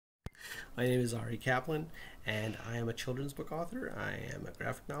My name is Arie Kaplan, and I am a children's book author. I am a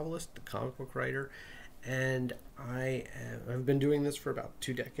graphic novelist, a comic book writer, and I've been doing this for about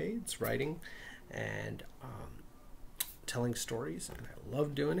 2 decades, writing and telling stories, and I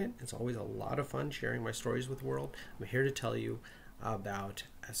love doing it. It's always a lot of fun sharing my stories with the world. I'm here to tell you about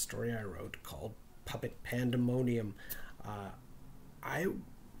a story I wrote called Puppet Pandemonium. I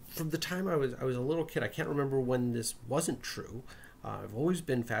From the time I was a little kid, I can't remember when this wasn't true. I've always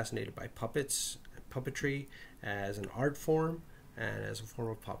been fascinated by puppets, puppetry as an art form and as a form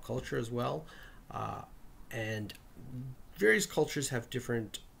of pop culture as well. And various cultures have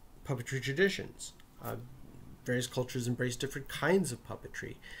different puppetry traditions. Various cultures embrace different kinds of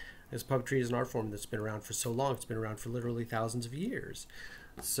puppetry. As puppetry is an art form that's been around for so long, it's been around for literally thousands of years.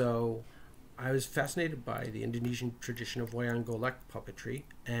 So I was fascinated by the Indonesian tradition of wayang golek puppetry,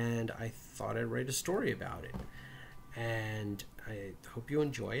 and I thought I'd write a story about it. And I hope you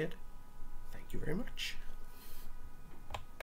enjoy it. Thank you very much.